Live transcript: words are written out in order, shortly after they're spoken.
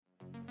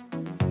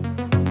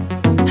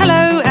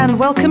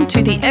welcome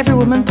to the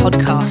Everywoman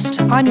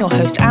podcast. I'm your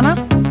host, Anna,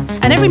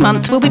 and every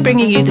month we'll be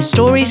bringing you the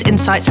stories,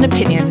 insights and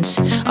opinions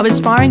of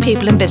inspiring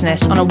people in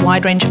business on a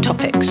wide range of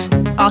topics,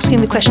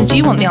 asking the questions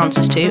you want the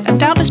answers to and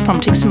doubtless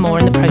prompting some more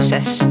in the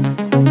process.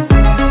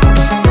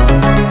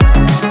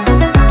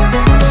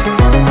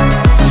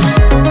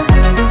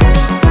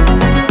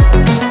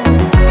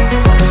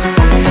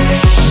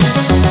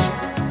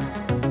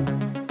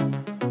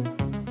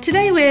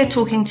 Today we're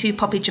talking to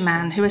Poppy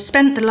Jaman, who has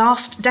spent the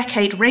last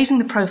decade raising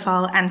the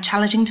profile and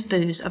challenging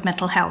taboos of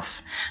mental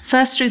health.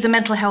 First through the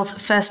Mental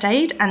Health First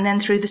Aid and then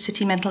through the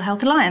City Mental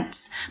Health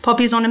Alliance.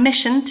 Poppy is on a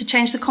mission to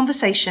change the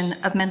conversation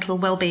of mental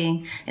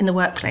wellbeing in the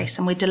workplace,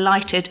 and we're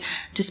delighted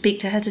to speak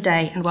to her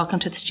today and welcome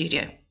to the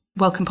studio.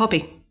 Welcome,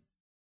 Poppy.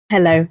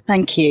 Hello,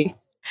 thank you.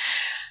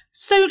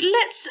 So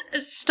let's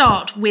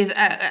start with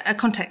a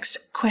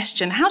context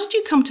question. How did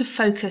you come to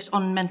focus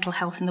on mental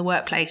health in the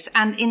workplace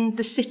and in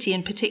the city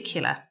in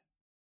particular?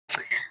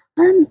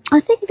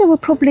 I think there were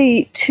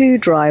probably two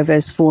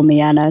drivers for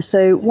me, Anna.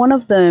 So one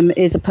of them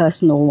is a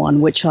personal one,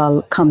 which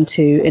I'll come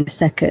to in a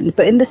second.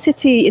 But in the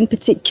city in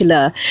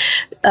particular,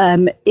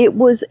 it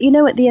was,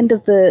 at the end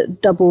of the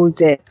double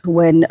dip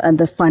when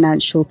the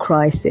financial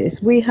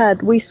crisis,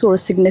 we saw a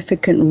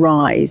significant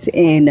rise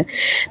in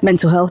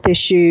mental health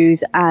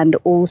issues and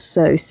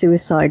also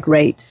suicide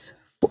rates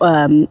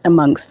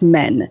amongst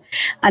men.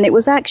 And it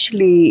was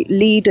actually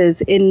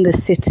leaders in the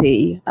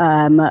city,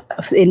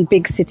 in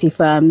big city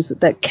firms,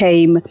 that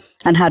came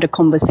and had a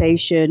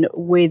conversation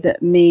with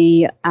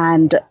me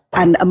and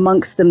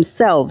amongst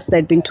themselves.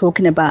 They'd been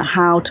talking about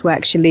how to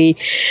actually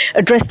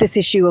address this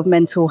issue of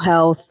mental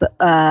health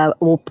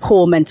or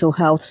poor mental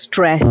health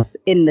stress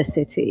in the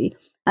city.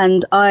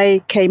 And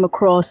I came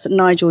across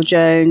Nigel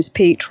Jones,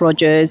 Pete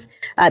Rogers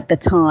at the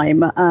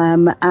time,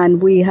 and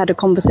we had a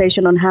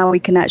conversation on how we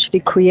can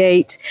actually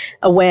create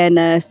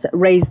awareness,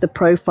 raise the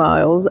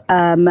profile,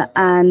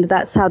 and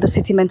that's how the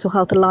City Mental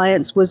Health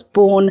Alliance was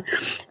born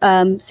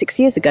 6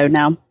 years ago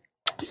now.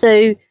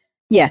 So,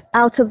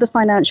 out of the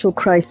financial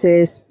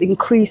crisis,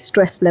 increased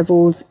stress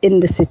levels in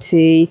the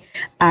city,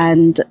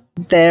 and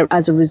there,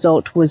 as a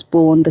result, was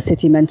born the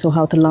City Mental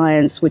Health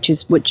Alliance, which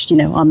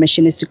our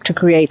mission is to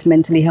create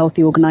mentally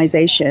healthy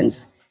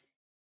organizations.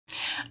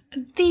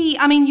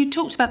 You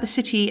talked about the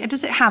city.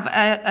 Does it have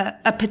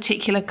a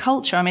particular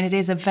culture? I mean, it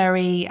is a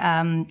very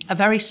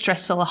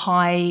stressful,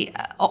 high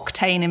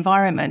octane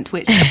environment,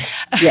 which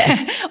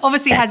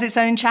obviously has its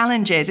own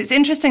challenges. It's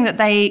interesting that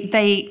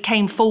they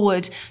came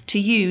forward to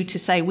you to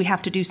say, we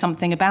have to do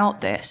something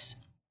about this.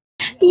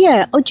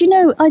 Yeah,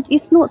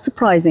 it's not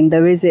surprising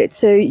though, is it?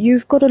 So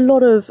you've got a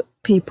lot of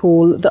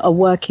people that are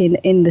working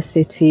in the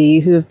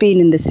city who have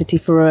been in the city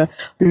for a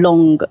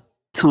long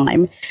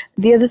time.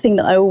 The other thing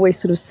that I always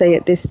sort of say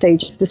at this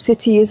stage is the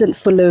city isn't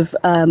full of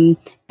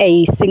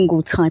a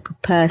single type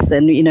of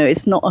person.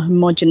 It's not a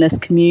homogenous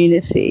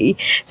community.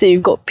 So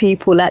you've got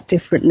people at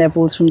different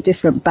levels from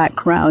different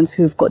backgrounds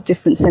who've got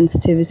different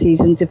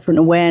sensitivities and different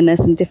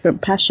awareness and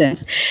different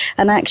passions.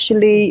 And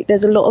actually,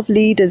 there's a lot of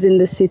leaders in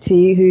the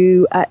city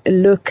who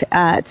look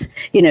at,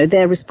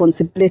 their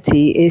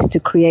responsibility is to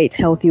create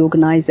healthy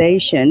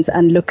organizations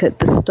and look at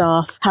the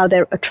staff, how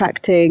they're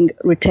attracting,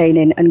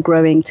 retaining and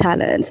growing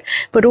talent.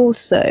 But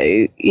also,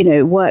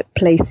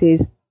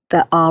 workplaces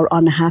that are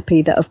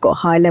unhappy, that have got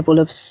high level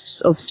of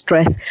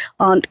stress,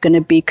 aren't going to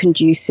be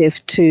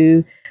conducive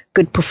to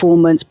good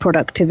performance,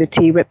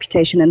 productivity,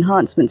 reputation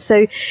enhancement.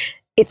 So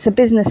it's a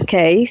business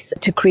case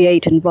to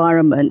create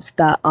environments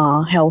that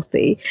are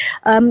healthy.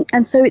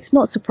 And so it's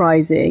not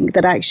surprising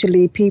that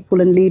actually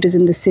people and leaders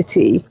in the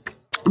city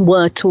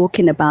were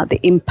talking about the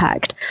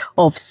impact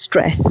of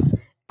stress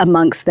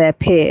amongst their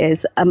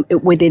peers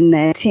within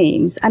their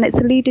teams. And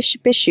it's a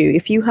leadership issue.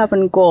 If you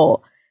haven't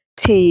got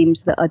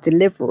teams that are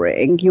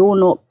delivering, you're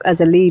not, as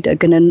a leader,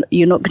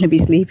 you're not going to be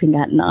sleeping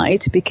at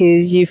night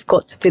because you've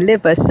got to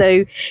deliver.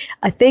 So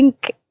I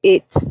think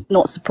it's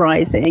not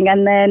surprising.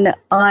 And then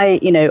I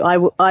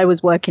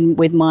was working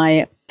with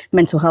my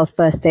mental health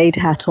first aid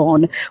hat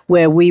on,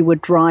 where we were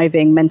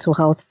driving mental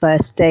health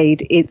first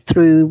aid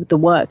through the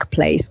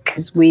workplace,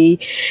 because we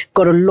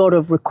got a lot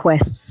of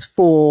requests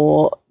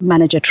for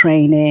manager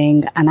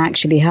training and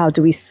actually how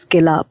do we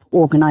skill up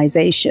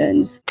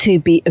organizations to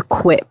be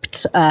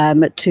equipped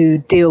to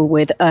deal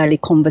with early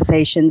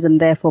conversations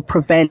and therefore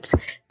prevent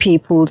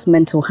people's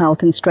mental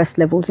health and stress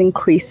levels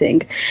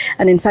increasing.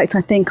 And in fact,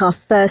 I think our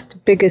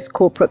first biggest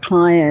corporate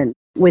client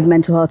with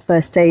mental health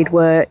first aid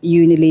were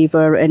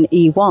Unilever and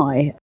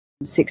EY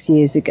 6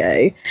 years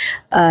ago.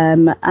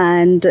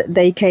 And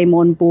they came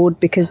on board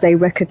because they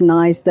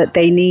recognized that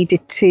they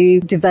needed to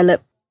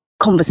develop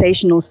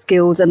conversational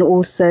skills and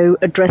also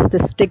address the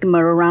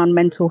stigma around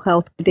mental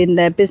health within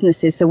their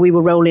businesses. So we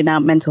were rolling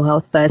out mental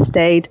health first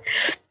aid.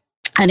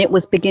 And it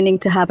was beginning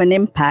to have an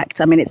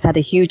impact. I mean, it's had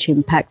a huge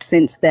impact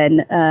since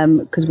then,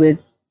 because we're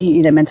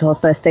mental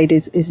health first aid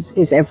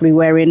is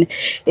everywhere in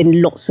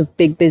lots of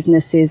big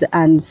businesses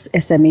and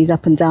SMEs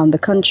up and down the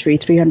country.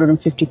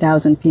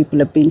 350,000 people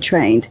have been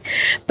trained.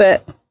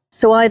 But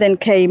So I then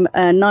came,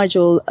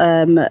 Nigel,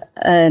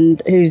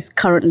 and who's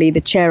currently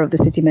the chair of the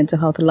City Mental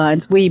Health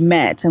Alliance. We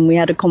met and we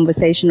had a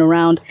conversation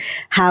around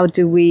how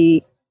do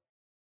we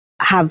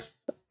have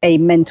a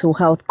mental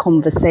health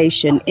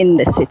conversation in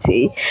the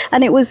city.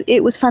 And it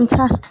was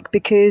fantastic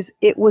because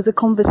it was a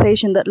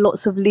conversation that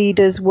lots of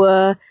leaders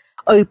were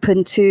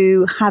open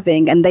to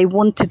having, and they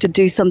wanted to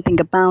do something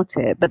about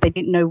it, but they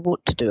didn't know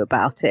what to do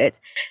about it.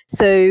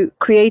 So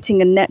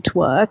creating a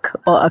network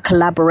or a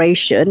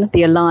collaboration,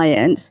 the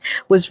alliance,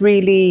 was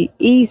really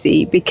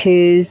easy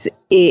because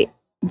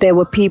there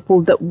were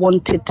people that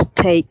wanted to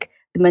take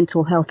the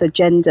mental health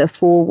agenda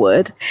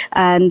forward,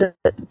 and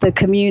the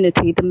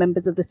community, the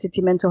members of the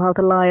City Mental Health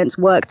Alliance,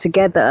 work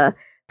together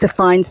to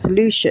find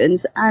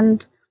solutions.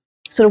 And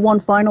sort of one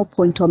final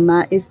point on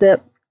that is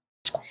that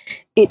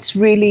it's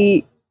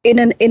really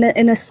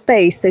in a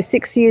space. So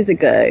 6 years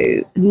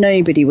ago,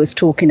 nobody was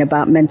talking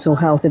about mental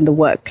health in the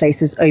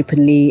workplace as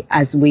openly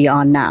as we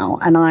are now,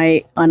 and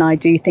I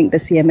do think the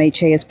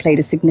CMHA has played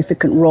a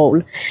significant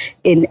role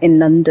in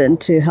London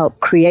to help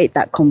create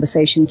that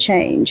conversation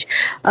change.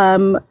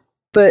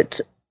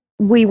 But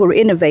we were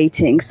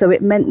innovating, so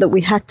it meant that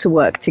we had to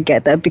work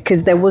together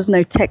because there was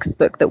no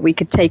textbook that we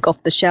could take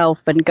off the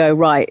shelf and go,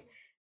 right,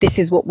 this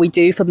is what we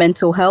do for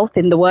mental health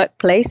in the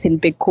workplace, in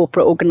big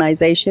corporate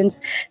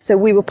organizations. So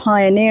we were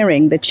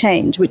pioneering the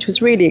change, which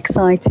was really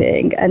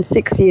exciting. And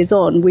 6 years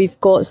on, we've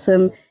got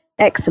some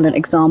excellent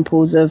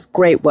examples of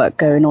great work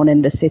going on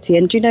in the city.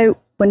 And,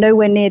 we're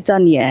nowhere near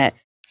done yet.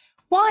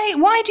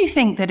 Why do you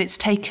think that it's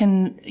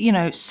taken,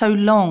 so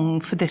long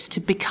for this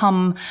to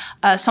become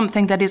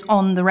something that is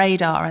on the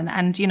radar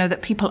and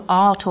that people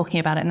are talking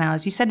about it now?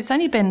 As you said, it's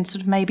only been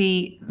sort of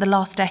maybe the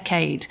last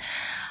decade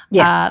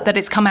that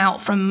it's come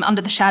out from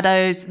under the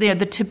shadows. The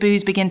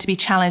taboos begin to be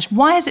challenged.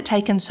 Why has it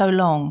taken so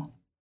long?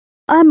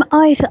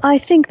 I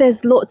think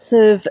there's lots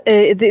of,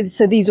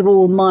 so these are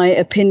all my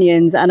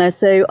opinions, Anna.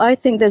 So I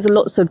think there's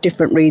lots of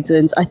different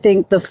reasons. I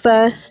think the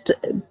first,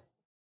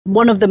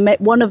 one of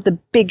the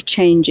big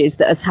changes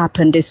that has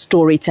happened is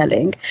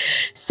storytelling.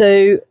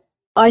 So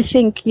I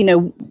think,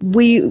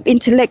 we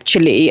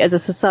intellectually as a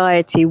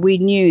society, we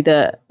knew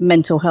that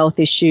mental health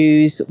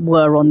issues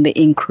were on the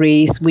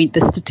increase.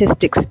 The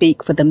statistics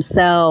speak for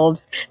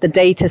themselves. The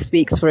data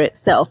speaks for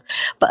itself.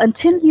 But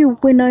until you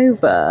win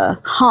over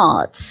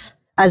hearts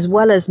as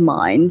well as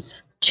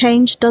minds,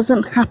 change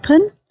doesn't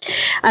happen.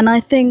 And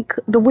I think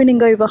the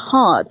winning over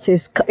hearts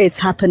is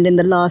happened in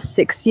the last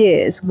 6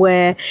 years,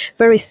 where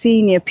very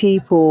senior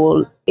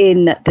people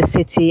in the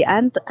city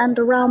and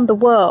around the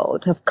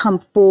world have come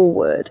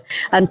forward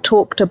and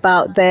talked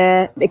about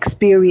their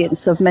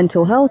experience of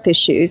mental health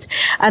issues.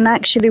 And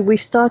actually,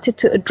 we've started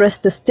to address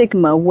the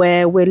stigma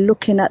where we're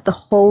looking at the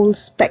whole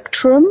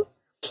spectrum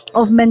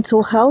of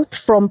mental health,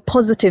 from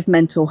positive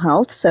mental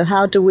health. So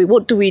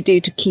what do we do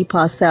to keep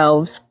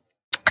ourselves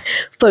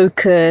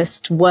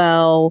focused,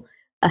 well,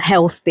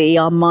 healthy,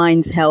 our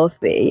minds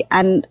healthy?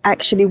 And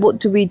actually, what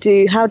do we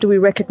do? How do we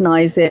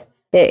recognize it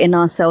in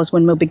ourselves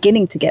when we're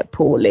beginning to get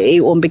poorly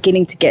or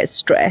beginning to get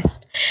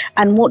stressed?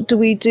 And what do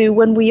we do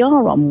when we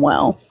are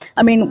unwell?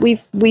 I mean,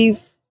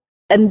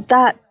 and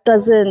that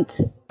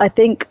doesn't, I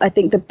think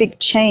the big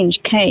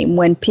change came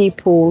when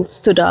people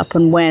stood up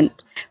and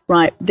went,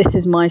 right, this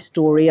is my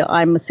story.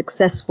 I'm a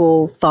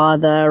successful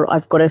father.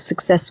 I've got a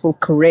successful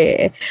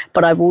career,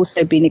 but I've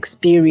also been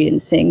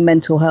experiencing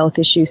mental health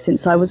issues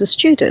since I was a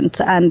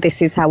student, and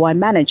this is how I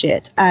manage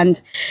it.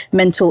 And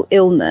mental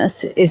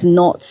illness is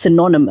not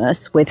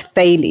synonymous with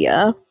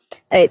failure.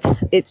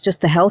 It's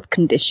just a health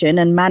condition,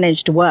 and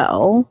managed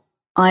well,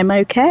 I'm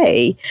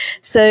okay.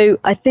 So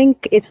I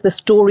think it's the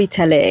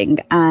storytelling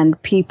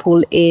and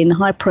people in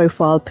high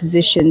profile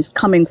positions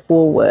coming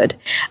forward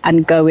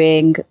and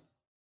going,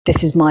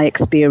 this is my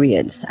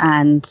experience,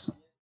 and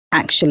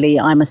actually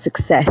I'm a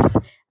success,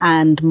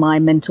 and my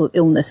mental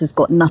illness has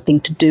got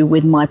nothing to do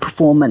with my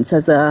performance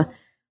as a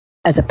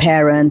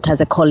parent, as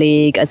a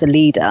colleague, as a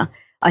leader.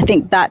 I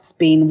think that's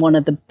been one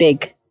of the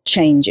big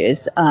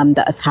changes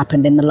that has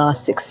happened in the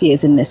last 6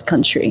 years in this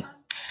country.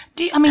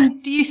 Do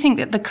you think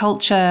that the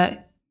culture,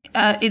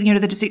 that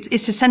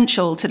it's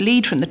essential to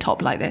lead from the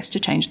top like this to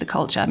change the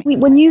culture?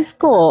 When you've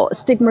got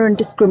stigma and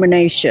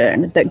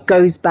discrimination that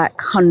goes back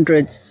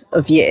hundreds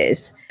of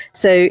years,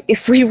 so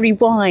if we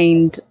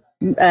rewind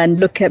and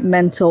look at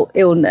mental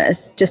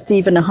illness just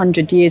even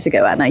 100 years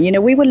ago, Anna,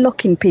 we were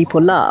locking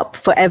people up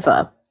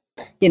forever.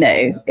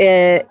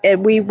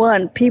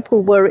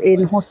 People were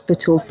in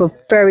hospital for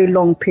very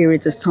long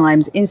periods of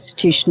times,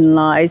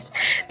 institutionalized,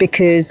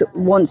 because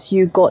once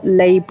you got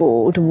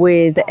labeled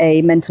with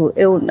a mental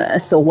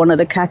illness or one of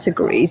the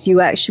categories,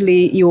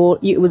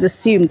 it was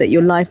assumed that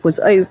your life was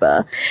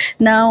over.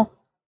 Now,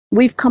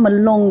 we've come a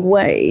long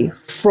way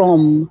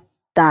from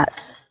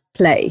that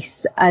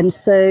place. And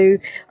so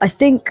I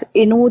think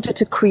in order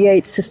to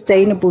create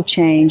sustainable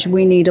change,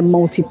 we need a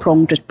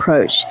multi-pronged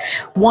approach.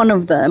 One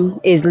of them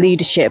is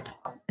leadership.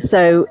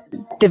 So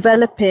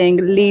developing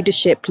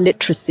leadership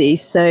literacy.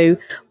 So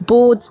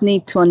boards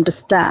need to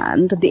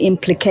understand the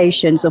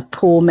implications of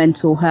poor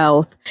mental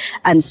health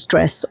and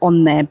stress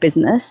on their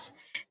business.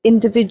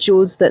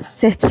 individuals that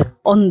sit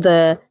on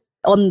the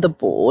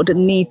board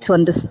need to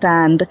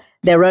understand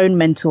their own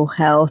mental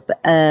health,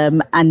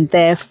 and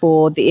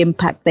therefore the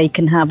impact they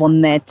can have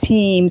on their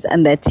teams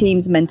and their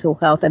team's mental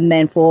health, and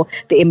therefore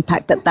the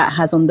impact that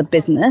has on the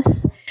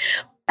business.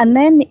 And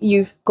then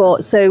you've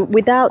got, so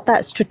without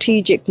that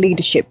strategic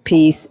leadership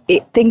piece,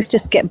 things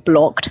just get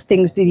blocked.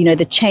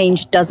 The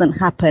change doesn't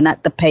happen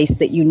at the pace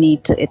that you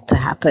need it to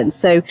happen.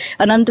 So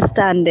an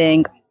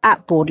understanding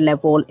at board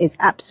level is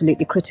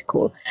absolutely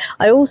critical.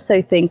 I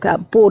also think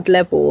at board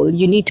level,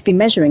 you need to be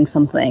measuring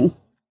something.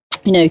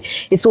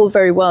 It's all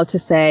very well to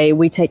say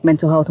we take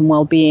mental health and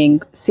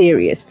well-being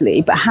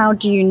seriously, but how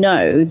do you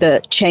know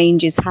that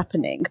change is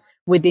happening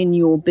within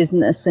your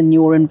business and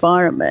your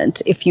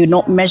environment if you're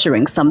not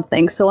measuring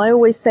something? So I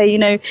always say,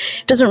 it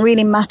doesn't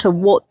really matter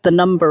what the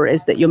number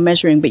is that you're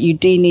measuring, but you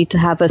do need to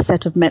have a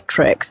set of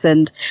metrics.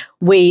 And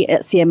we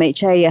at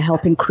CMHA are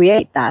helping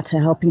create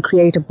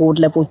a board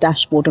level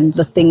dashboard on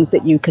the things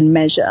that you can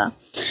measure.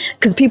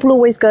 Because people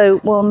always go,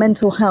 well,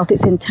 mental health,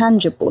 it's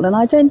intangible. And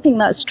I don't think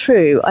that's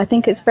true. I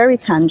think it's very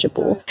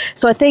tangible.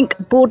 So I think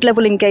board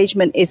level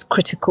engagement is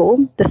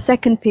critical. The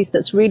second piece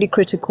that's really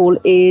critical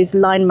is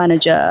line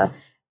manager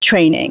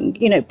training.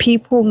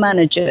 People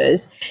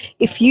managers,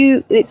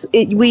 people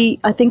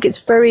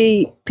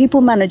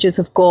managers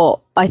have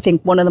got, I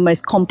think, one of the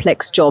most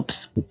complex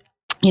jobs.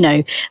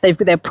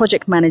 They're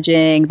project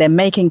managing, they're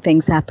making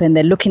things happen,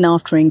 they're looking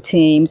after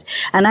teams,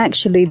 and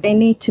actually they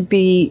need to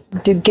be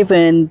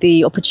given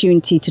the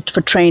opportunity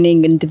for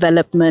training and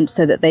development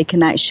so that they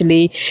can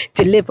actually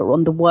deliver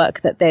on the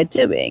work that they're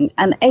doing.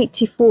 And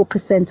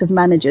 84% of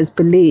managers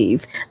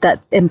believe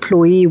that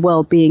employee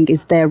well-being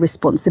is their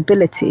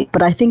responsibility.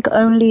 But I think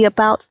only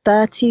about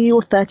 30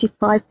 or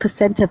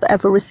 35% have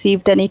ever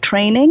received any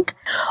training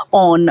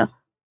on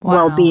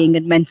well-being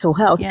and mental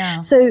health.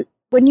 Yeah. So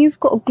when you've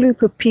got a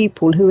group of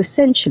people who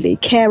essentially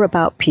care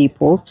about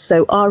people,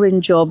 so are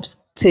in jobs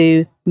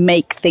to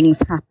make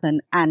things happen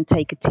and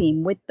take a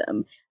team with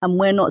them, and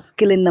we're not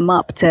skilling them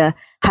up to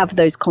have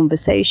those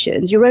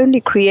conversations, you're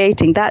only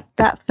creating that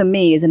for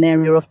me is an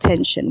area of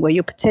tension where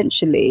you're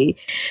potentially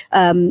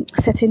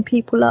setting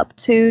people up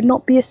to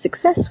not be as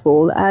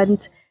successful.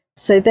 And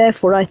so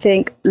therefore, I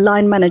think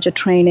line manager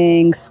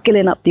training,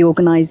 skilling up the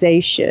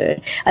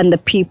organization and the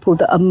people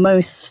that are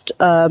most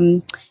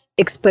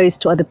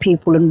exposed to other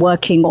people and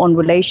working on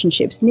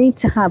relationships need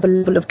to have a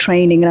level of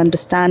training and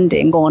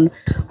understanding on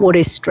what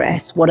is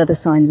stress, what are the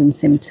signs and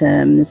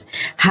symptoms,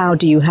 how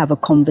do you have a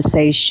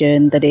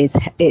conversation that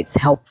it's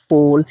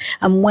helpful,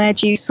 and where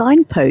do you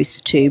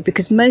signpost to?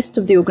 Because most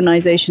of the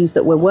organizations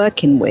that we're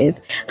working with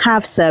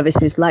have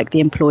services like the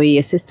Employee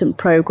Assistance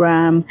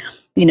Program,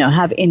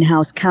 have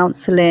in-house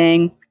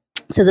counseling.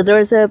 So that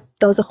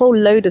there's a whole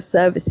load of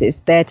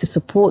services there to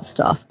support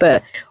staff,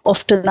 but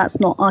often that's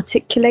not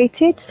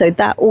articulated. So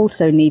that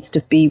also needs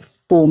to be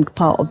formed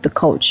part of the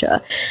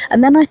culture.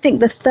 And then I think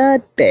the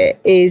third bit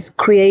is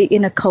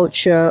creating a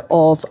culture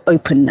of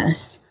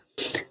openness.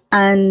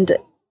 And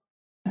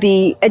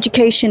the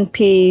education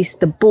piece,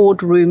 the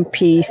boardroom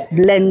piece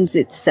lends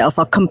itself,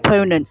 are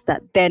components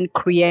that then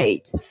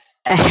create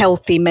a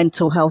healthy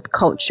mental health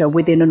culture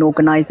within an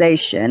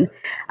organization.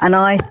 And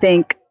I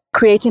think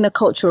creating a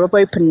culture of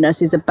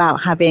openness is about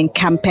having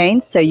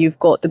campaigns. So you've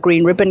got the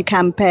Green Ribbon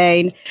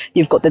campaign,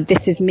 you've got the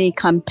This Is Me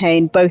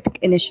campaign. Both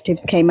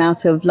initiatives came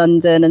out of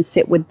London and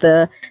sit with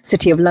the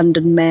City of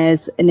London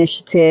Mayor's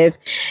initiative.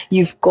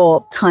 You've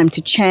got Time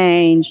to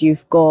Change,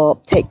 you've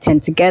got Take 10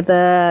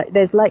 Together.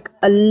 There's like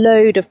a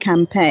load of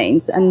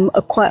campaigns, and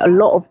quite a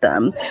lot of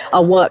them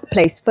are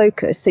workplace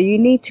focused. So you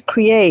need to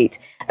create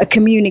a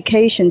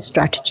communication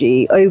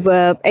strategy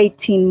over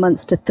 18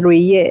 months to 3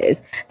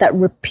 years that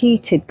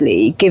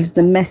repeatedly gives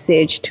the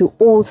message to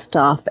all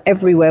staff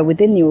everywhere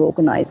within your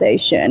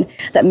organization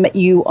that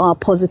you are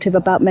positive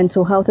about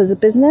mental health as a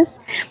business.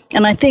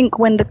 And I think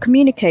when the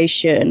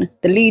communication,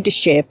 the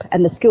leadership,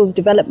 and the skills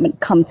development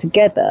come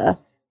together,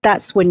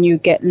 that's when you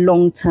get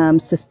long-term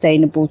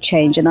sustainable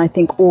change. And I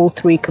think all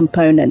three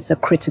components are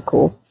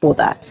critical for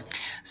that.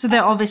 So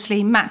they're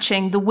obviously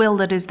matching the will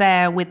that is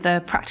there with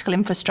the practical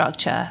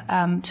infrastructure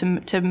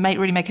to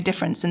really make a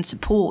difference and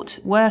support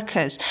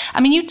workers.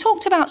 I mean, you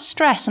talked about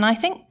stress, and I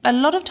think a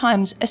lot of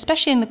times,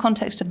 especially in the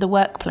context of the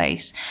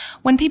workplace,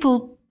 when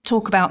people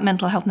talk about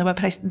mental health in the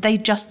workplace, they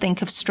just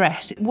think of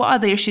stress. What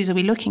other issues are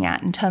we looking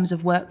at in terms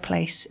of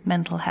workplace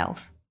mental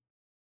health?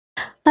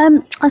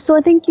 So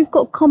I think you've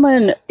got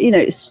common,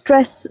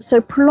 stress.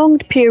 So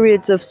prolonged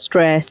periods of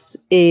stress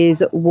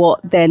is what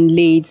then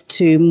leads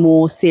to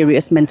more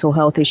serious mental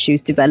health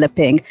issues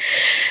developing,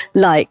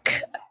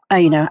 like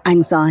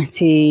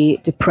anxiety,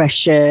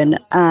 depression,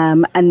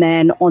 and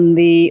then on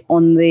the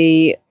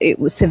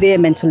severe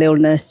mental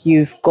illness,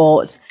 you've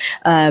got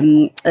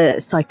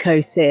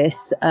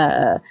psychosis,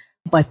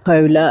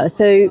 bipolar.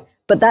 So,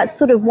 but that's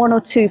sort of 1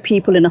 or 2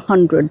 people in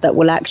 100 that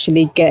will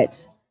actually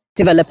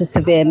develop a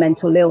severe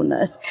mental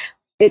illness.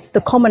 It's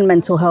the common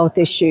mental health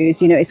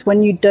issues. It's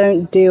when you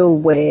don't deal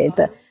with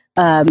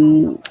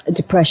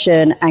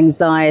depression,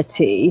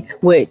 anxiety,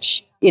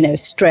 which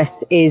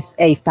stress is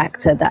a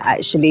factor that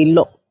actually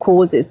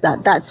causes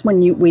that.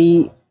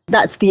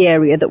 That's the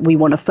area that we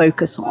want to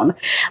focus on.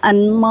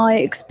 And my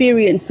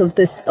experience of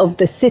the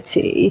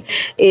city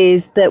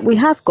is that we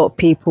have got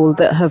people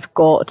that have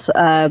got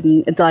a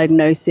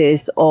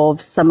diagnosis of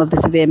some of the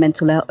severe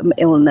mental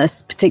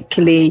illness,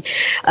 particularly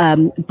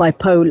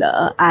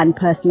bipolar and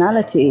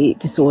personality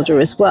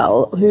disorder as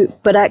well.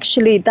 But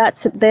actually,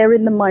 they're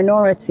in the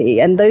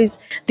minority, and the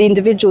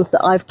individuals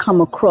that I've come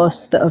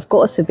across that have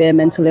got a severe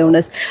mental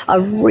illness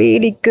are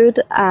really good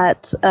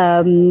at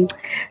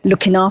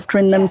looking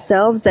after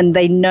themselves, and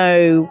they know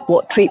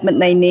what treatment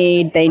they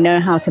need. They know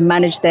how to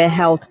manage their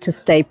health to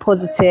stay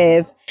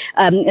positive,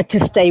 to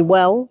stay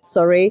well.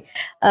 Sorry.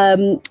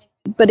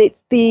 But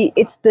it's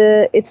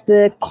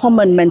the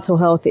common mental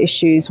health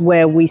issues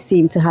where we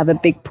seem to have a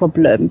big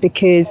problem,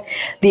 because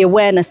the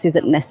awareness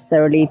isn't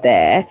necessarily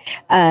there.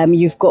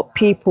 You've got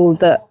people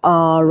that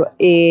are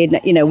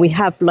we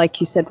have, like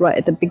you said right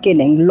at the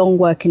beginning, long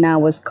working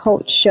hours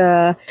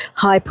culture,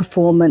 high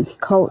performance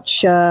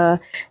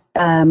culture,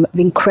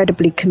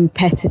 incredibly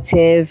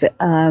competitive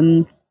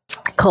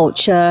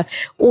culture.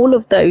 All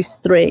of those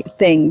three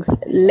things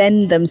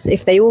lend them,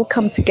 if they all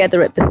come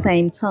together at the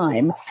same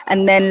time,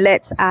 and then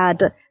let's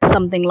add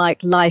something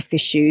like life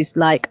issues,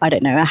 like, I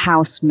don't know, a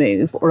house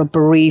move or a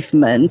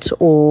bereavement,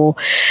 or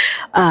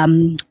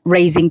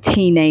raising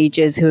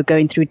teenagers who are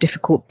going through a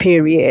difficult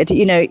period.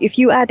 If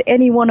you add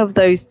any one of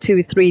those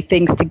 2-3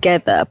 things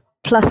together,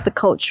 plus the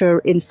culture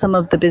in some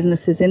of the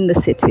businesses in the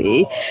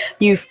city,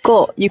 you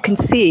can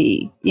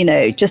see,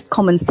 just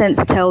common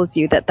sense tells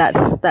you that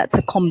that's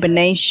a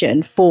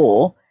combination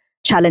for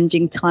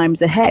challenging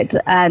times ahead.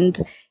 And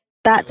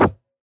that's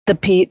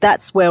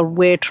where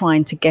we're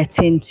trying to get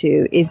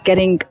into, is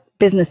getting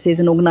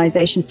businesses and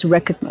organizations to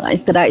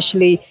recognize that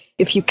actually,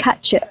 if you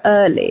catch it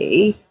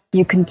early,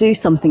 you can do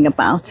something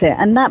about it.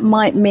 And that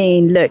might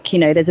mean, look,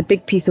 there's a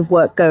big piece of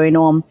work going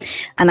on,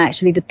 and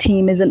actually the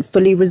team isn't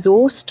fully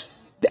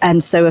resourced.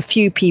 And so a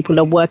few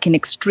people are working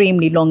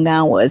extremely long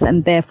hours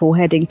and therefore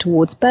heading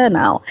towards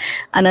burnout.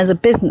 And as a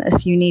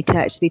business, you need to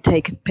actually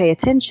pay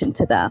attention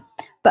to that.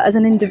 But as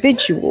an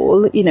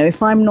individual,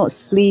 if I'm not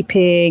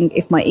sleeping,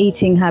 if my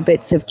eating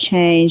habits have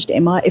changed,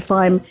 if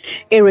I'm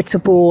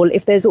irritable,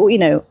 if there's,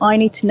 I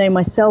need to know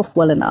myself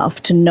well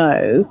enough to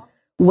know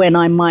when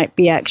I might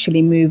be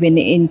actually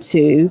moving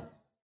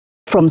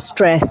from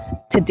stress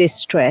to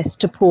distress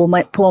to poor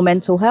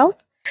mental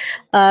health.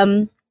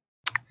 So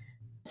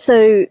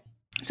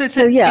it's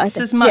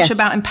as much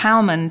about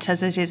empowerment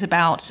as it is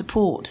about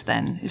support.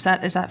 Then is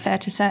that fair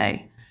to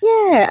say?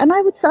 Yeah, and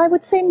I would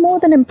say more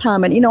than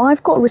empowerment.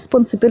 I've got a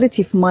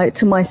responsibility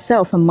to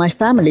myself and my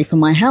family for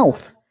my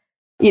health.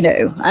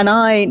 And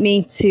I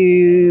need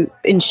to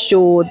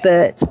ensure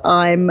that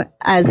I'm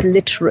as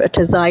literate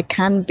as I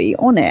can be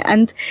on it,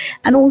 and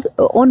also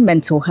on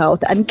mental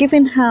health. And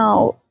given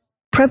how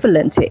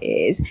prevalent it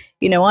is,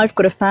 I've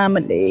got a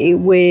family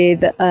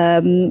with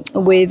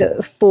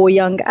 4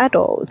 young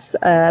adults,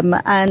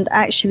 and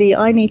actually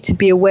I need to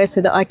be aware so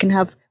that I can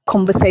have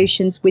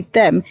conversations with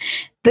them.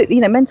 That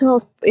mental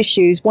health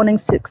issues, 1 in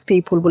 6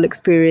 people will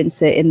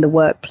experience it in the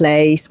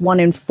workplace, 1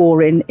 in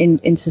 4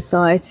 in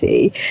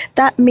society.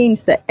 That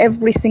means that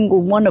every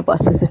single one of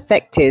us is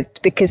affected,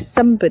 because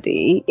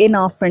somebody in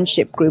our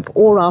friendship group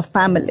or our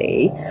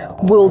family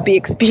will be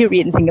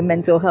experiencing a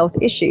mental health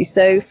issue.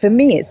 So for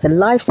me, it's a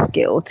life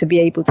skill to be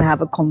able to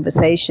have a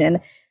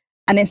conversation.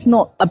 And it's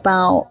not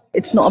about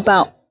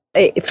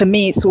for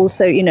me, it's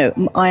also,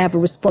 I have a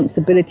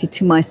responsibility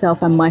to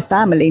myself and my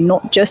family,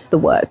 not just the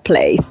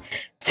workplace,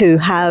 to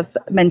have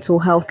mental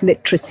health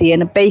literacy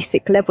and a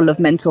basic level of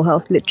mental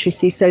health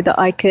literacy so that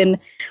I can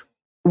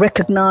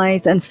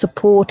recognize and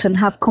support and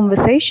have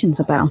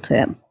conversations about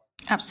it.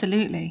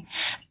 Absolutely.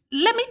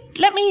 Let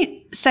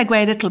me segue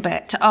a little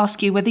bit to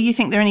ask you whether you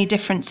think there are any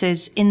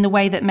differences in the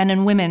way that men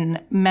and women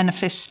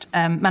manifest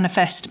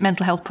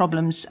mental health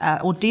problems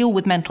or deal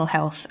with mental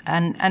health,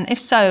 and if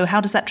so,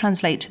 how does that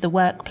translate to the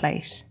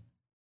workplace?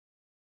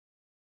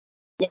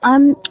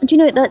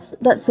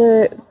 That's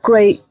a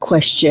great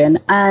question,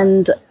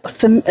 and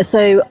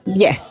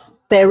yes,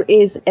 there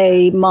is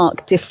a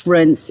marked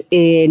difference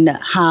in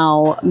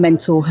how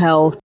mental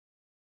health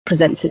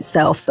presents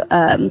itself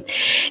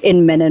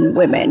in men and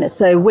women.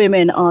 So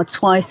women are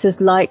twice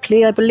as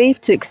likely, I believe,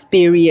 to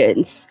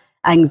experience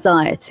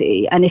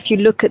anxiety. And if you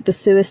look at the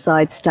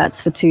suicide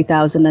stats for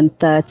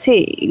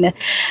 2013,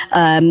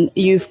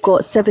 you've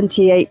got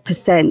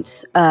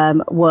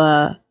 78%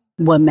 were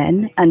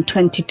men and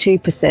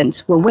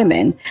 22% were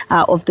women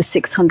out of the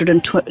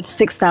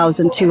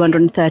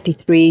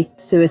 6,233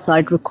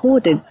 suicide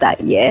recorded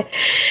that year.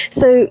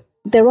 So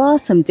there are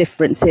some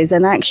differences,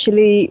 and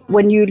actually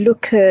when you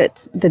look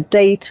at the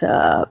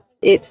data,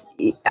 it's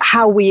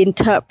how we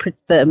interpret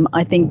them,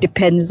 I think,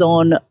 depends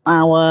on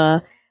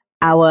our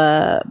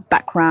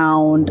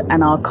background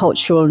and our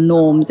cultural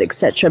norms,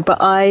 etc.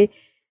 But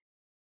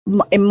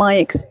in my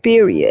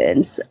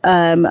experience,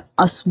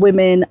 us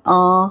women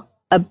are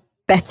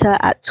better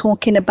at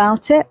talking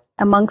about it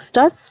amongst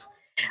us.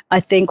 I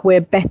think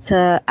we're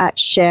better at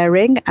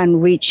sharing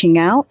and reaching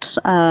out.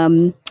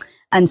 And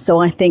so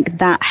I think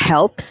that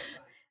helps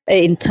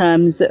in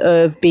terms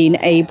of being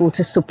able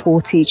to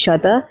support each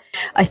other.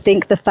 I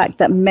think the fact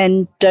that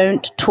men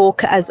don't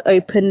talk as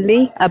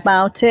openly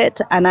about it,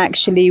 and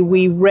actually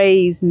we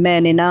raise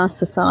men in our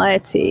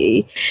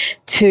society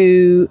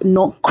to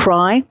not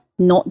cry,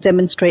 not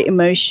demonstrate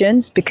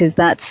emotions, because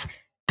that's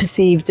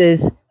perceived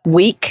as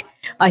weak.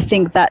 I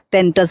think that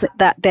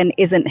then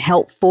isn't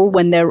helpful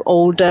when they're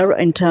older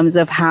in terms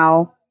of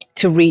how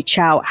to reach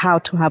out, how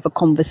to have a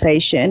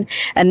conversation.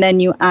 And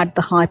then you add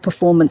the high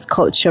performance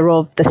culture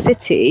of the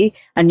city,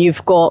 and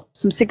you've got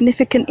some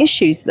significant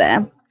issues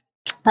there.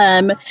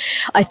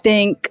 I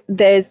think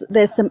there's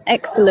some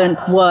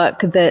excellent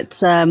work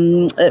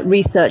that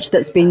research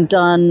that's been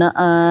done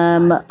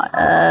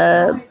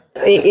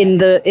in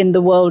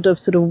the world of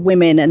sort of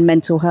women and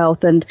mental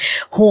health and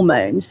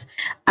hormones.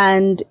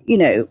 And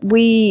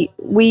we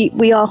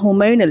are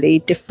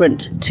hormonally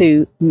different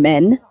to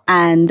men,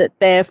 and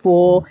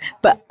therefore,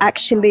 but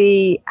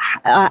actually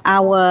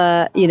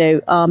our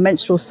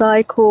menstrual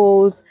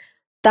cycles,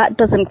 that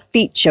doesn't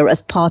feature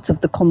as part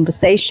of the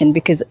conversation,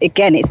 because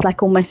again, it's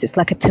like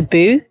a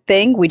taboo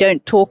thing. We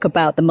don't talk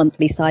about the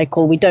monthly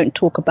cycle. We don't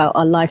talk about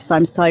our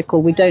lifetime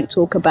cycle. We don't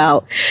talk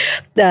about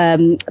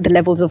the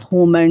levels of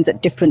hormones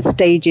at different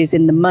stages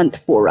in the month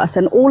for us.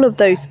 And all of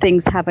those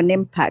things have an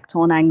impact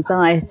on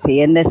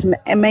anxiety. And there's some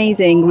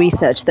amazing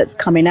research that's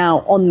coming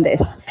out on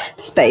this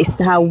space,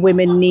 how we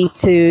need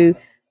to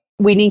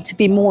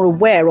be more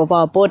aware of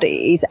our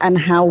bodies and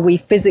how we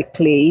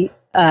physically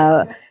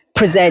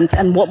present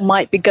and what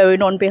might be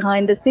going on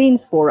behind the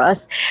scenes for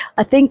us.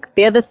 I think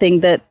the other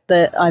thing that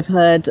I've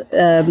heard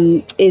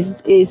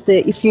is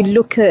that if you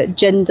look at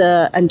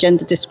gender and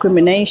gender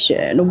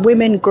discrimination,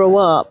 women grow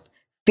up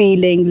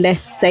feeling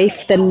less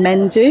safe than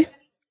men do.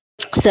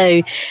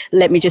 So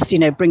let me just,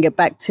 bring it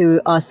back to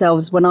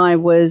ourselves. When I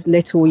was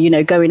little,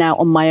 going out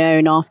on my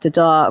own after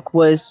dark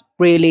was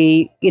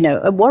really,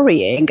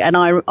 worrying. And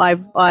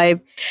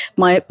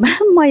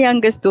my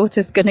youngest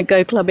daughter's going to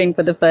go clubbing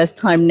for the first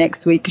time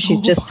next week. She's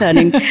just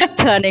turning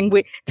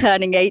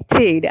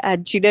 18.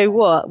 And you know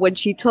what? When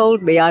she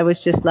told me, I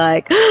was just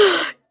like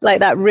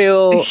that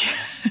real,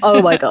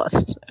 oh my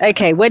gosh.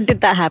 Okay, when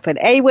did that happen?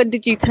 A, when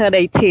did you turn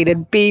 18?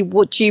 And B,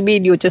 what do you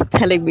mean you're just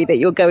telling me that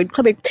you're going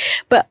clubbing?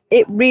 But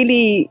it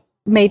really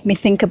made me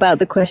think about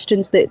the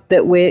questions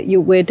that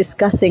we're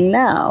discussing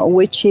now,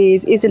 which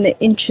is, isn't it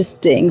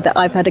interesting that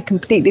I've had a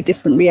completely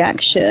different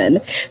reaction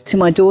to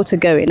my daughter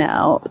going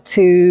out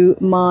to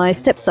my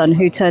stepson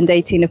who turned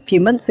 18 a few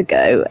months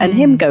ago, and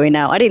him going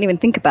out. I didn't even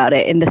think about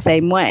it in the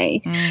same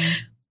way.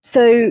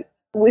 So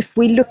if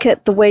we look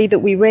at the way that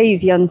we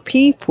raise young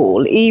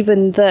people,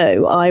 even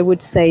though I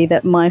would say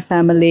that my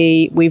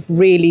family, we've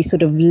really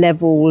sort of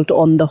leveled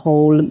on the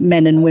whole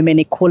men and women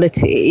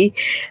equality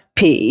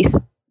piece,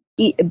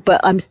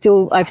 but I've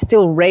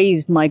still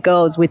raised my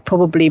girls with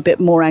probably a bit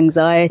more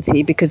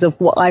anxiety because of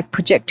what I've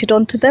projected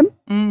onto them.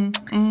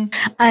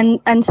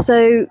 And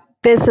so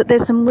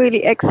there's some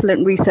really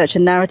excellent research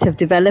and narrative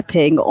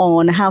developing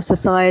on how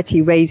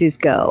society raises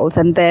girls,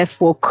 and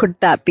therefore could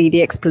that be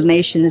the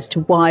explanation as to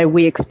why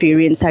we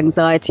experience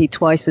anxiety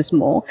twice as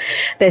more.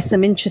 There's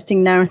some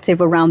interesting narrative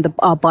around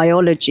our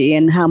biology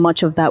and how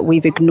much of that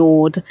we've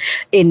ignored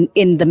in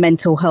the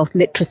mental health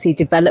literacy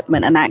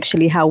development, and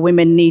actually how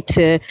women need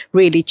to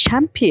really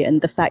champion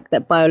the fact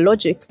that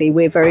biologically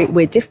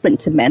we're different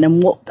to men,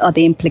 and what are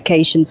the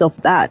implications of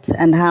that,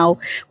 and how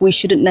we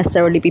shouldn't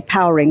necessarily be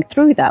powering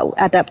through that.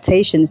 Adaptations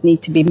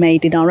need to be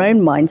made in our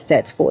own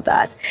mindsets for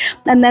that.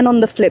 And then on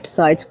the flip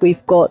side,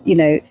 we've got,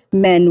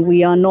 men,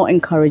 we are not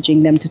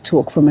encouraging them to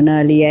talk from an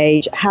early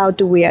age. How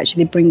do we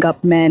actually bring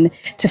up men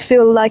to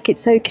feel like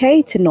it's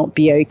okay to not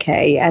be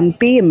okay and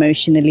be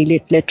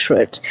emotionally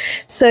literate?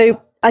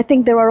 So I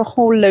think there are a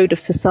whole load of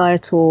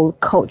societal,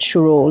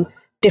 cultural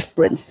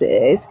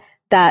differences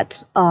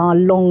that are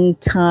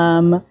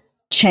long-term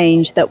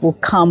change that will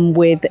come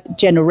with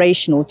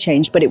generational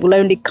change, but it will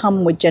only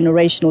come with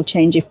generational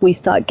change if we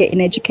start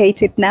getting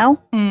educated now.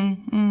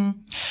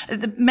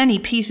 The many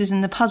pieces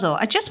in the puzzle.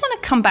 I just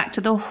want to come back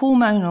to the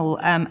hormonal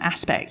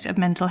aspect of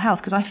mental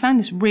health, because I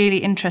found this really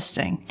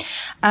interesting.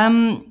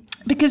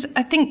 Because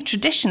I think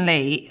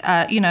traditionally,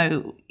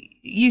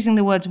 using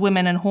the words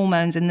women and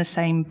hormones in the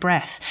same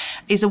breath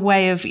is a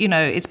way of,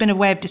 it's been a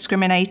way of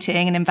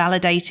discriminating and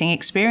invalidating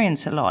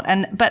experience a lot.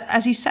 But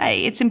as you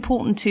say, it's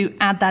important to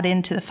add that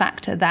into the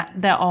factor that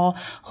there are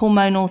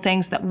hormonal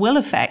things that will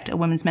affect a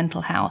woman's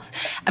mental health.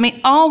 I mean,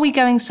 are we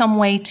going some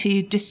way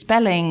to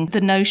dispelling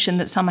the notion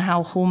that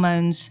somehow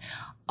hormones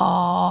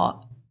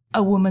are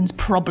a woman's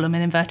problem,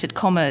 in inverted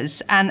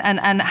commas,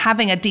 and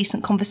having a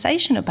decent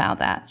conversation about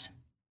that?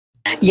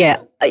 Yeah,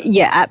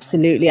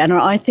 absolutely. And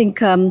I think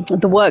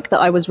the work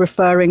that I was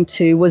referring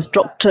to was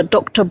Dr.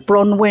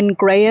 Bronwyn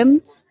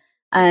Graham's,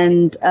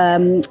 and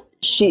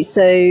she's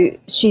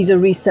a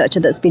researcher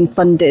that's been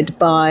funded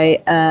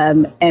by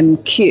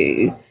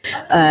MQ,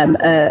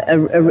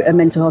 a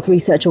mental health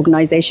research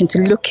organization, to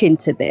look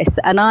into this.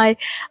 And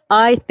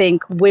I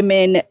think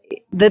women,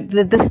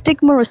 the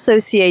stigma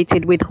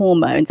associated with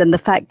hormones and the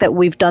fact that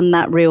we've done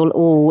that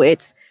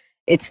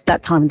it's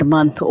that time of the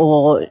month,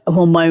 or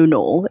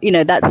hormonal,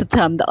 that's a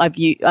term that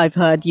I've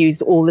heard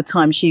used all the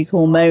time. She's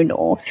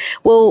hormonal.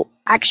 Well,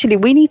 actually,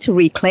 we need to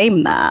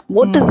reclaim that.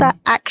 What does that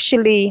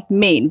actually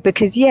mean?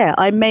 Because,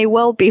 I may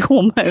well be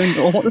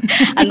hormonal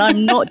and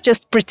I'm not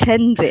just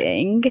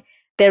pretending.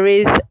 There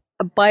is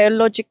a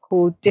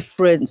biological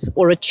difference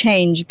or a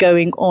change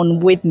going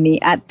on with me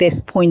at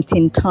this point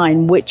in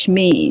time, which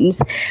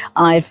means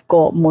I've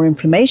got more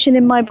inflammation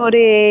in my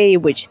body,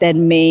 which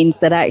then means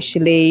that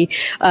actually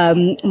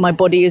my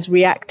body is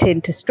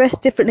reacting to stress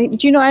differently.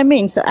 Do you know what I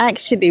mean? So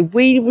actually,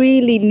 we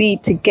really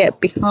need to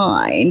get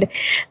behind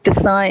the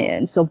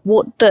science of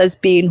what does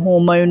being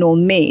hormonal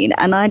mean.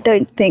 And I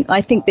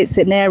think it's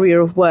an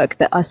area of work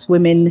that us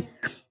women,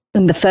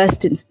 in the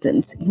first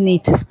instance,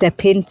 need to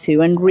step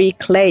into and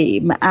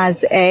reclaim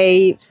as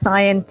a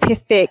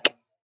scientific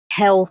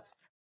health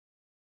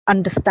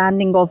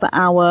understanding of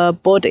our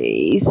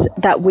bodies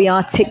that we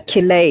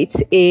articulate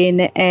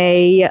in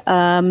a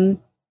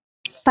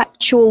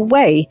factual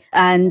way.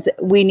 And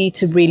we need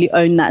to really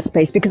own that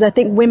space, because I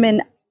think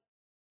women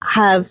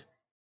have,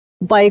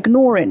 by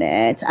ignoring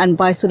it and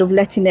by sort of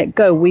letting it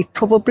go, we've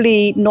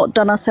probably not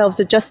done ourselves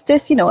a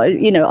justice. I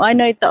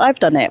know that I've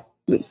done it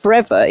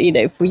forever,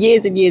 for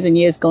years and years and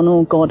years gone,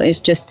 oh God, I'm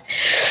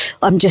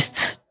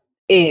just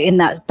in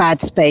that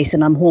bad space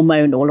and I'm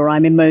hormonal or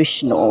I'm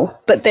emotional.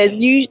 But there's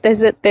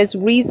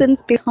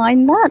reasons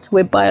behind that.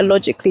 We're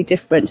biologically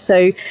different.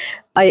 So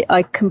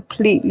I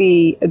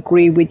completely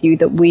agree with you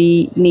that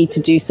we need to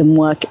do some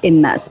work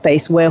in that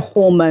space where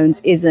hormones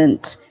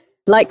isn't,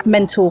 like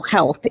mental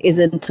health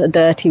isn't a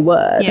dirty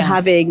word.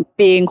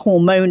 Being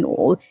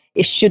hormonal,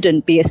 it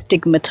shouldn't be a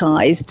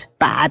stigmatized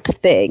bad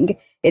thing.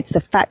 It's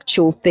a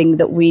factual thing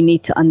that we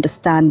need to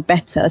understand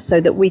better so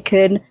that we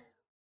can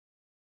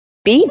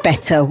be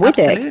better with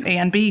it. Absolutely,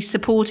 and be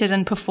supported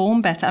and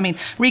perform better. I mean,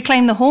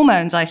 reclaim the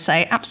hormones, I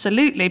say,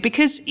 absolutely,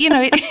 because, it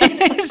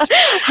is...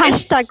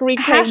 Hashtag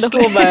reclaim the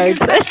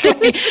hormones.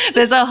 Exactly.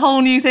 There's a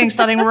whole new thing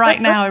starting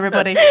right now,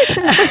 everybody.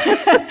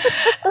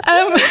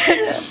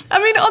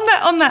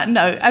 On that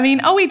note,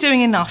 are we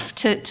doing enough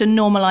to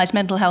normalise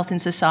mental health in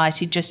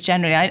society just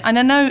generally? And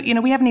I know,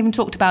 we haven't even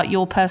talked about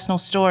your personal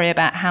story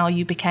about how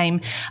you became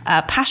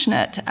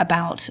passionate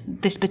about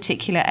this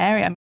particular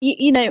area.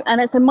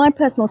 And so my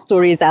personal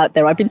story is out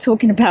there. I've been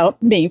talking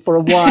about me for a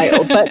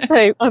while, but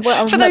so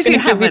for those who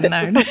haven't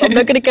known, I'm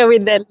not going to go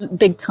in there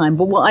big time.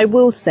 But what I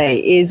will say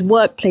is,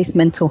 workplace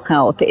mental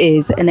health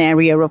is an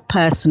area of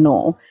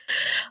personal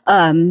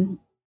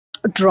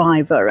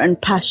driver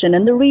and passion.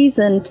 And the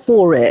reason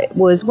for it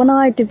was when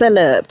I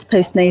developed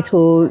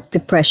postnatal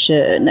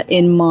depression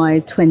in my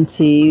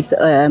 20s.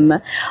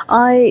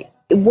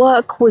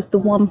 Work was the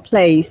one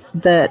place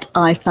that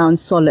I found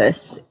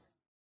solace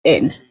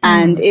in,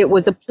 and it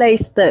was a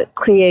place that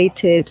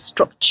created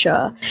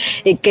structure.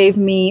 It gave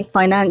me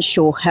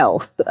financial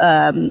health,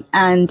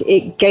 and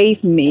it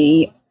gave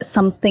me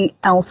something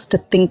else to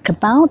think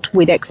about,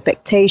 with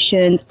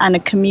expectations and a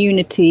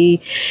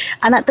community.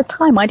 And at the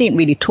time, I didn't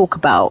really talk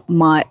about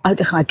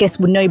I guess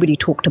nobody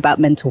talked about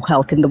mental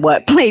health in the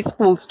workplace,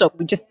 full stop.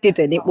 We just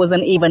didn't. It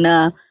wasn't even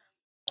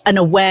an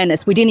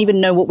awareness. We didn't even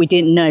know what we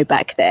didn't know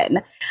back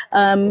then.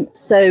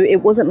 So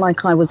it wasn't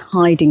like I was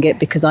hiding it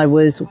because I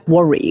was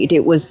worried.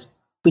 It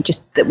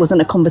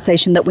wasn't a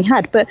conversation that we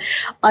had. But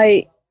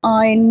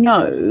I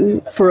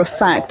know for a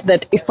fact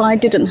that if I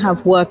didn't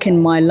have work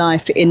in my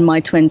life in my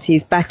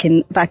 20s, back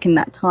in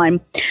that time,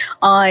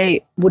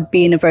 I would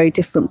be in a very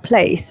different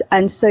place.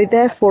 And so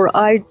therefore,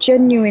 I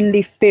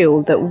genuinely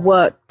feel that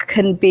work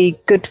can be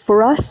good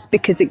for us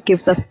because it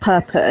gives us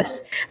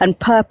purpose. And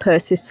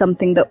purpose is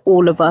something that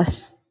all of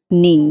us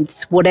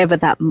needs, whatever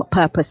that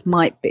purpose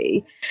might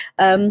be.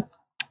 And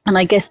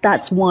I guess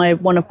that's why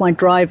one of my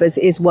drivers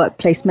is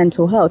workplace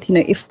mental health.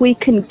 If we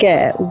can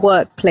get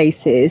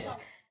workplaces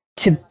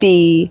to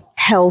be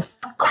health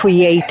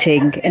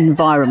creating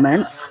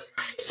environments,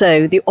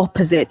 so the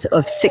opposite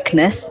of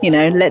sickness,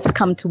 let's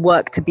come to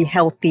work to be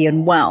healthy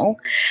and well.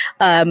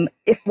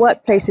 If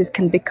workplaces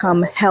can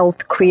become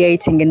health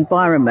creating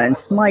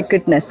environments, my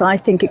goodness, I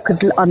think it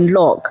could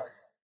unlock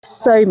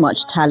so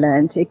much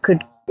talent.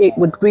 It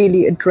would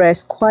really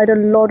address quite a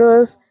lot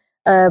of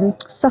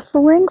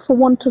suffering, for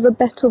want of a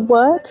better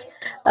word,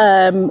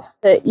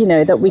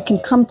 that we can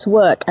come to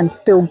work and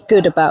feel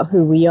good about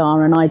who we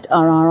are and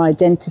our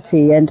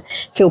identity, and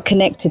feel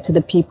connected to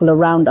the people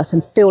around us,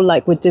 and feel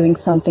like we're doing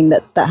something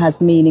that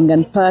has meaning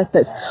and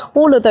purpose.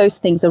 All of those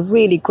things are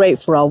really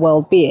great for our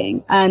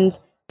well-being, and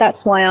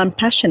that's why I'm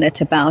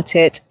passionate about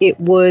it. It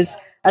was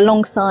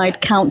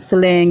alongside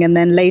counselling, and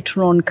then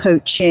later on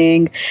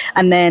coaching,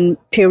 and then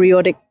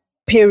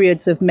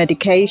periods of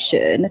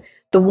medication.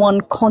 The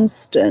one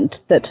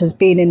constant that has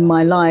been in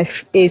my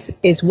life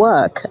is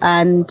work.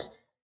 And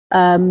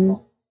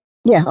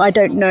yeah, I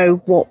don't know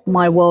what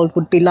my world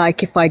would be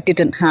like if I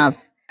didn't have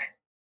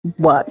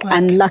work.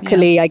 And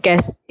luckily, I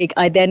guess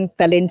I then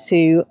fell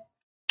into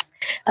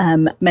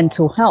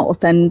mental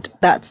health, and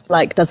that's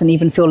like doesn't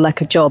even feel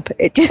like a job.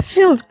 It just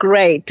feels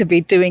great to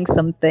be doing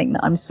something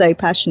that I'm so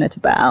passionate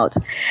about.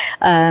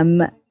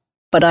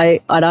 But I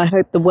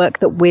hope the work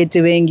that we're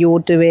doing, you're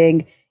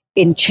doing,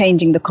 in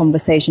changing the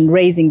conversation,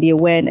 raising the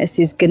awareness,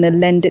 is going to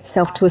lend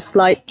itself to a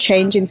slight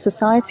change in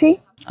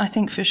society. I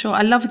think for sure.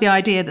 I love the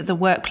idea that the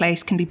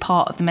workplace can be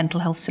part of the mental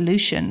health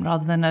solution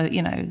rather than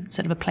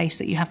sort of a place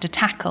that you have to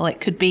tackle.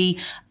 It could be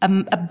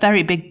a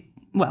very big,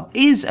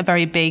 is a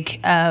very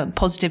big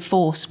positive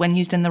force when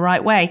used in the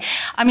right way.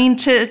 I mean,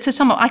 to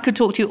sum up, I could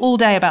talk to you all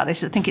day about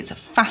this. I think it's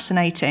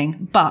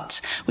fascinating,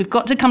 but we've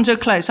got to come to a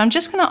close. So I'm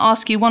just going to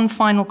ask you one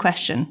final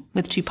question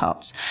with two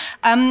parts.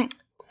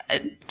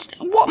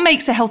 What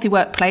makes a healthy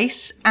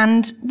workplace,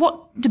 and what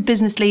do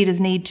business leaders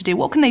need to do?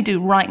 What can they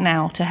do right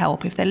now to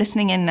help? If they're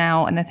listening in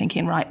now and they're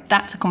thinking, right,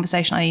 that's a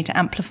conversation I need to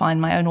amplify in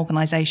my own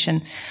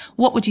organisation,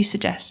 what would you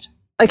suggest?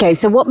 Okay,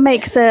 so what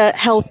makes a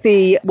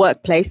healthy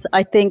workplace?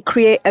 I think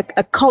create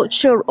a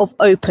culture of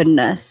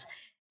openness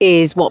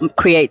is what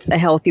creates a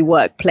healthy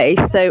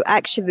workplace. So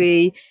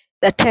actually,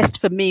 the test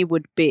for me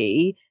would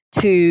be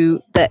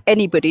that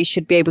anybody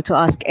should be able to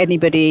ask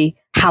anybody,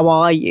 how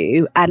are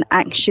you? And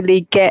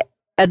actually get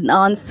an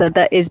answer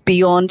that is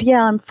beyond,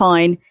 yeah, I'm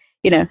fine.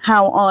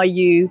 How are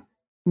you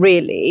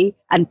really?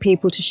 And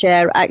people to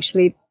share,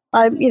 actually,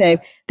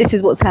 this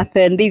is what's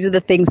happened. These are the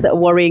things that are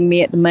worrying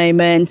me at the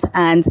moment.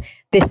 And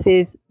this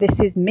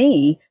is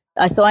me.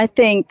 So I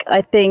think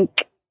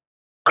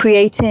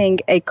creating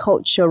a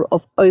culture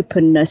of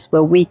openness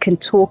where we can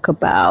talk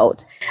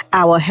about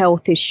our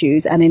health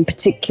issues, and in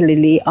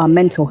particularly our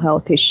mental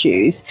health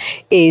issues,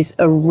 is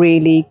a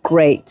really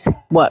great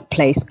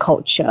workplace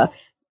culture.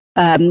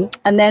 And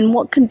then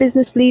what can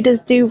business leaders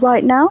do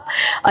right now?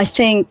 I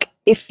think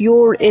if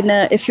you're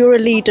a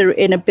leader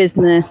in a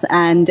business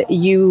and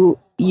you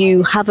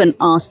haven't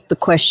asked the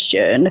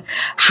question,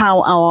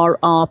 how are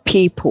our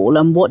people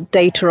and what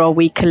data are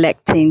we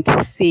collecting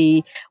to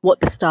see what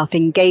the staff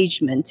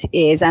engagement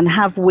is, and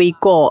have we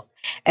got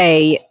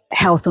a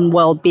health and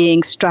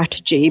well-being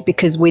strategy,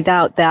 because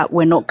without that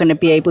we're not going to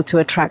be able to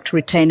attract,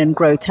 retain and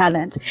grow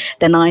talent,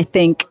 then I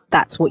think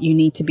that's what you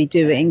need to be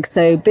doing.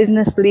 So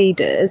business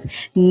leaders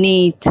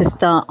need to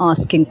start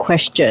asking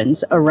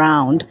questions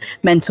around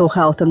mental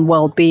health and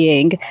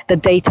well-being, the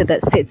data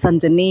that sits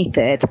underneath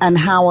it, and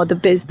how are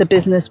what is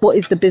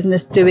the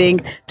business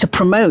doing to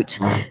promote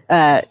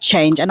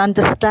change, and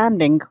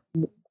understanding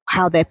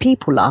how their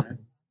people are.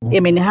 I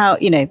mean,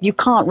 you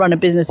can't run a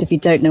business if you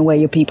don't know where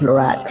your people are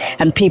at,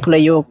 and people are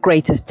your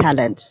greatest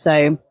talent.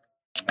 So,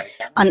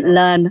 and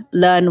learn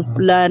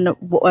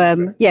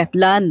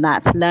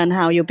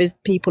how your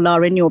people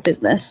are in your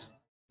business.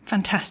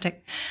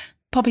 Fantastic.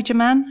 Poppy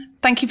Jaman,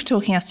 thank you for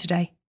talking to us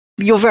today.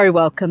 You're very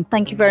welcome.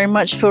 Thank you very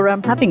much for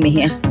having me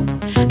here.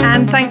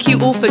 And thank you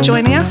all for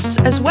joining us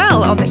as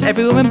well on this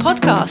Everywoman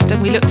podcast.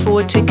 And we look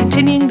forward to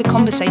continuing the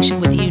conversation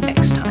with you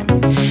next time.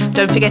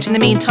 Don't forget, in the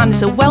meantime,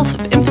 there's a wealth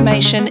of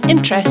information,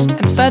 interest,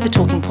 and further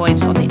talking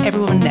points on the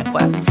Everywoman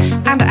network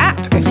and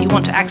app if you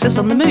want to access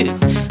on the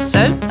move. So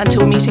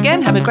until we meet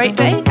again, have a great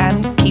day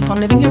and keep on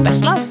living your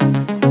best life.